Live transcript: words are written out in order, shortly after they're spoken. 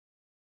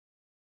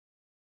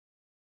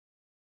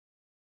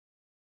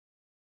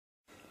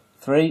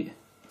3,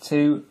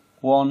 2,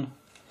 1.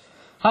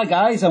 Hi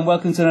guys, and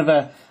welcome to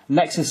another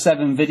Nexus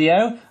 7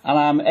 video, and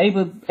I'm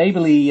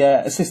ably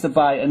assisted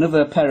by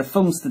another pair of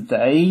thumbs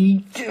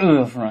today.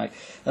 Right,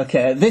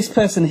 okay, this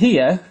person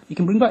here, you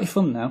can bring back your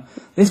thumb now.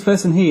 This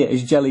person here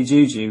is Jelly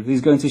Juju,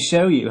 who's going to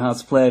show you how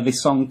to play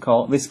this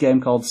game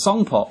called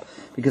SongPop,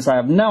 because I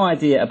have no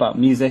idea about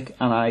music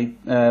and I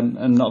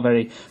am not a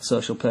very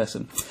social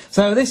person.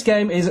 So this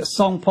game is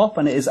SongPop,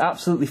 and it is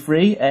absolutely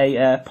free,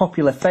 a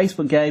popular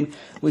Facebook game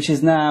which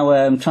has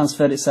now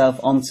transferred itself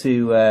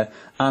onto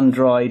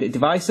Android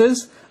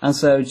devices, and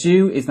so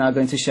Ju is now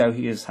going to show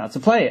you how to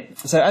play it.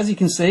 So as you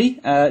can see,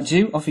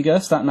 Ju, off you go,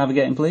 start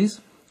navigating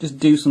please. Just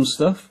do some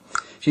stuff.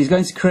 She's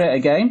going to create a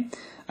game,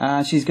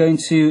 and she's going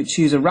to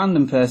choose a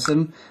random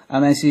person,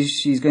 and then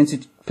she's going to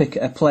pick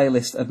a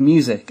playlist of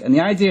music. And the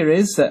idea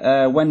is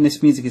that when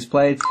this music is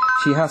played,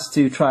 she has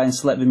to try and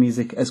select the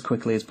music as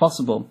quickly as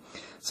possible.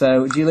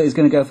 So Julia is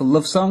going to go for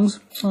love songs.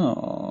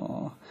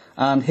 Aww.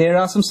 And here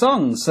are some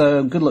songs.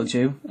 So good luck,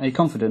 Ju. Are you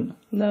confident?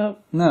 No.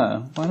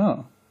 No? Why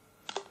not?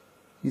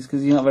 It's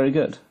because you're not very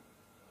good.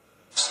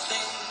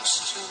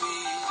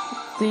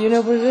 Do you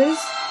know what it is?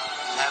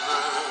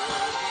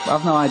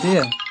 I've no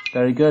idea.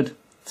 Very good.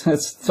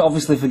 It's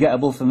obviously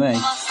forgettable for me.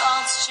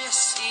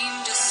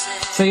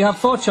 So you have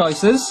 4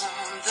 choices,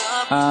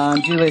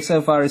 and Julia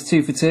so far is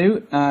 2 for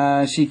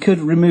 2. She could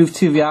remove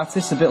 2 of the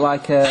artists, a bit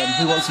like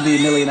Who Wants to Be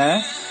a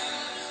Millionaire,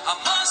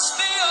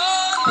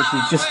 which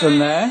we've just done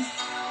there.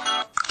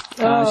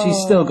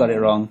 She's still got it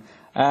wrong.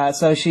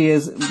 So she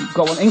has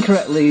got one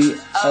incorrectly,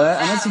 and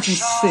as you can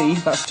see,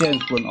 that's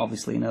James Blunt,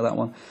 obviously, you know that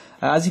one.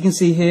 As you can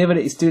see here, that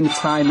it's doing the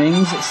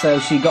timings, so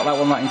she got that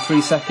one right in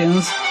 3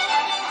 seconds.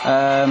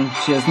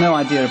 She has no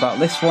idea about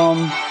this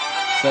one,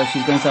 so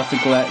she's going to have to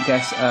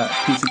guess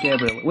Peter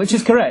Gabriel, which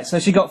is correct. So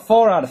she got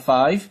 4 out of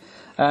 5,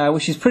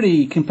 which is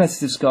pretty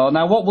competitive score.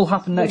 Now what will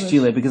happen next,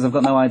 Julia, because I've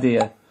got no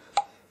idea.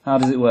 How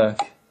does it work?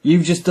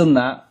 You've just done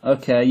that.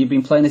 Okay, you've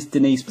been playing this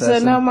Denise person.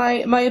 So now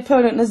my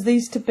opponent has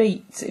these to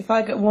beat. If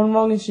I get one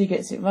wrong and she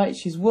gets it right,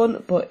 she's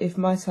won. But if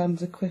my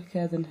times are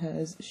quicker than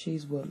hers,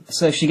 she's won.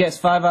 So if she gets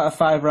 5 out of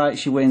 5 right,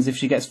 she wins. If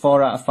she gets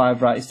 4 out of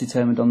 5 right, it's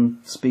determined on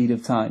speed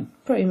of time.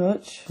 Pretty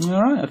much.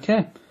 Alright,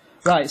 okay.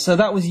 Right, so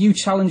that was you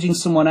challenging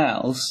someone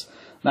else.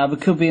 Now there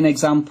could be an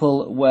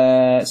example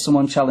where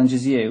someone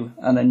challenges you,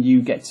 and then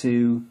you get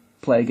to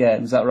play a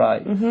game. Is that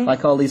right? Mm-hmm.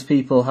 Like all these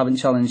people haven't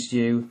challenged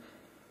you,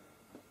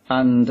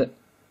 and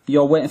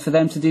you're waiting for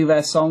them to do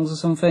their songs or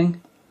something,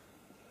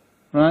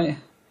 right?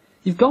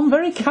 You've gone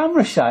very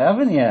camera shy,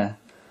 haven't you?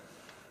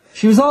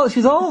 She's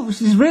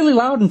really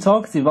loud and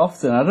talkative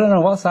often. I don't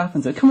know what's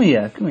happened to her. Come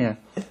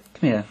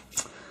here.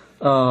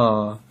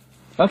 Oh,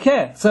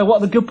 okay. So, what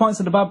are the good points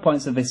and the bad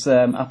points of this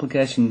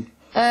application,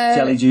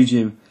 Jelly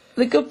Juju?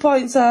 The good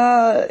points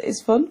are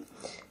it's fun.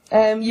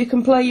 You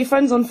can play your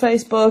friends on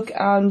Facebook,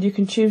 and you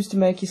can choose to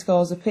make your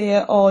scores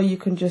appear, or you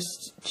can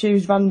just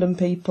choose random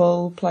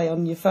people, play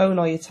on your phone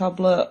or your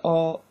tablet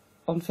or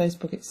on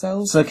Facebook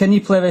itself. So can you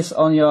play this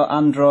on your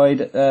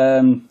Android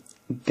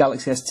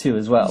Galaxy S2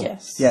 as well?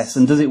 Yes. Yes,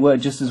 and does it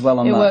work just as well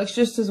on that? It works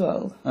just as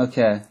well.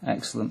 Okay,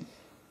 excellent.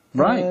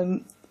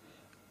 Right.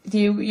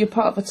 You're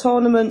part of a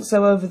tournament,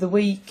 so over the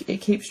week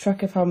it keeps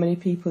track of how many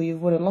people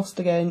you've won and lost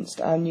against,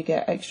 and you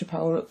get extra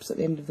power-ups at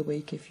the end of the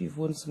week if you've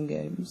won some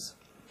games.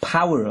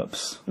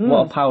 Power-ups? What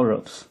are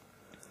power-ups?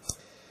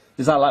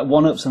 Is that like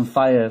 1-ups and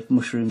fire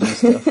mushrooms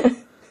and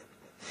stuff?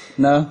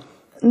 No?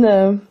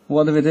 No.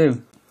 What do they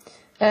do?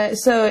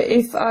 So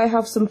if I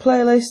have some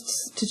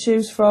playlists to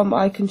choose from,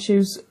 I can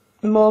choose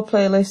more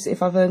playlists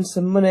if I've earned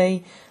some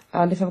money,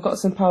 and if I've got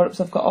some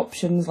power-ups, I've got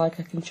options, like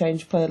I can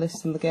change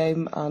playlists in the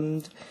game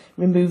and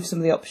remove some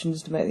of the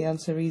options to make the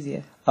answer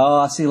easier. Oh,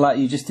 I see, like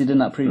you just did in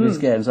that previous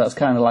game, so that's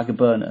kind of like a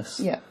bonus.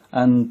 Yeah.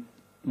 And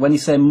when you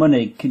say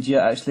money, could you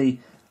actually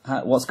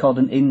what's called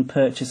an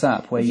in-purchase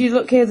app? Where if you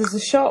look here, there's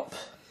a shop,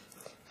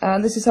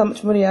 and this is how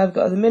much money I've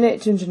got at the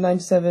minute,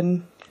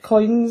 297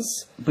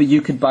 coins. But you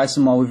could buy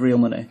some more with real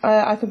money?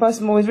 I can buy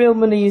some more with real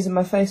money using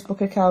my Facebook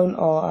account,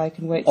 or I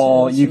can wait to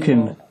Or you can...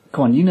 more.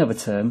 Come on, you know the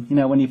term. You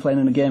know, when you're playing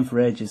in a game for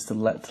ages to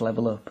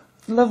level up.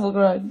 Level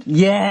grind.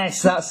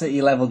 Yes, that's it,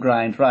 you level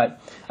grind. Right.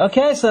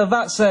 Okay, so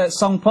that's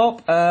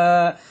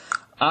SongPop.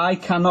 I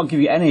cannot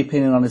give you any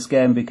opinion on this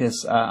game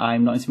because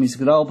I'm not into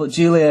music at all, but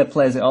Julia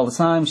plays it all the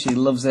time. She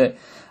loves it.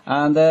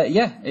 And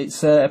yeah,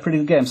 it's a pretty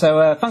good game.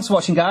 So thanks for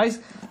watching, guys,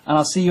 and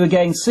I'll see you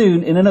again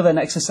soon in another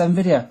Nexus 7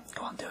 video.